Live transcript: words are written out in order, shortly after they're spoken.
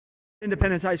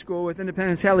Independence High School with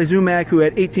Independence Hallie Zumack, who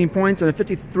had 18 points and a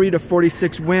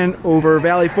 53-46 win over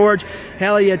Valley Forge.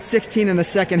 Hallie had 16 in the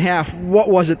second half. What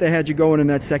was it that had you going in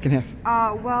that second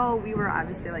half? Well, we were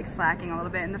obviously like slacking a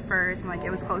little bit in the first, and like it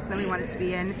was closer than we wanted to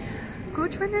be. And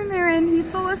Coach went in there and he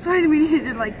told us why we needed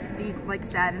to like be like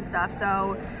sad and stuff.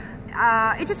 So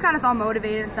it just got us all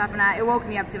motivated and stuff, and it woke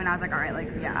me up too. And I was like, all right, like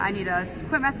yeah, I need to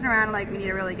quit messing around. And, like we need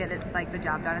to really get it like the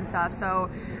job done and stuff. So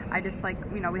I just like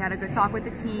we had a good talk with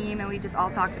the team, and we just all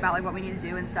talked about like what we need to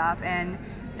do and stuff. And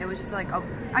it was just like,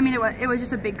 it was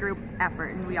just a big group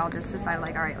effort, and we all just decided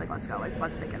like, all right, like let's go, like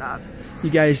let's pick it up. You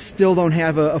guys still don't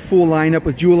have a full lineup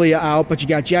with Julia out, but you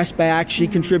got Jess back. She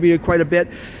contributed quite a bit.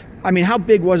 I mean, how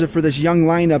big was it for this young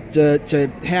lineup to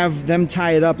have them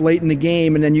tie it up late in the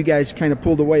game, and then you guys kind of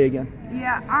pulled away again?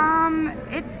 Yeah,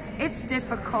 it's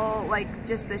difficult, like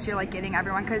just this year, like getting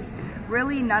everyone, because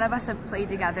really none of us have played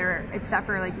together except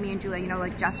for like me and Julia.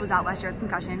 Like Jess was out last year with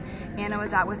concussion, Anna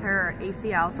was out with her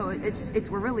ACL, so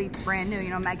we're really brand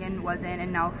new. Megan wasn't,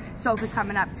 and now Soph is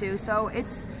coming up too. So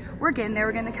we're getting there,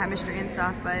 we're getting the chemistry and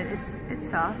stuff, but it's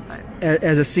tough. But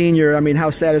as a senior, I mean, how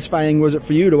satisfying was it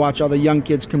for you to watch all the young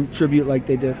kids contribute like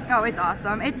they did? Oh, it's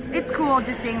awesome. It's cool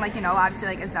just seeing like obviously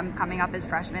like as them coming up as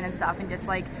freshmen and stuff, and just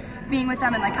like being with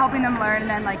them and like helping them learn, and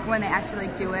then like when they actually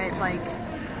like do it, it's like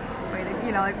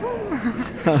like woo.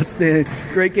 Outstanding.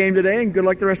 Great game today, and good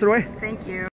luck the rest of the way. Thank you.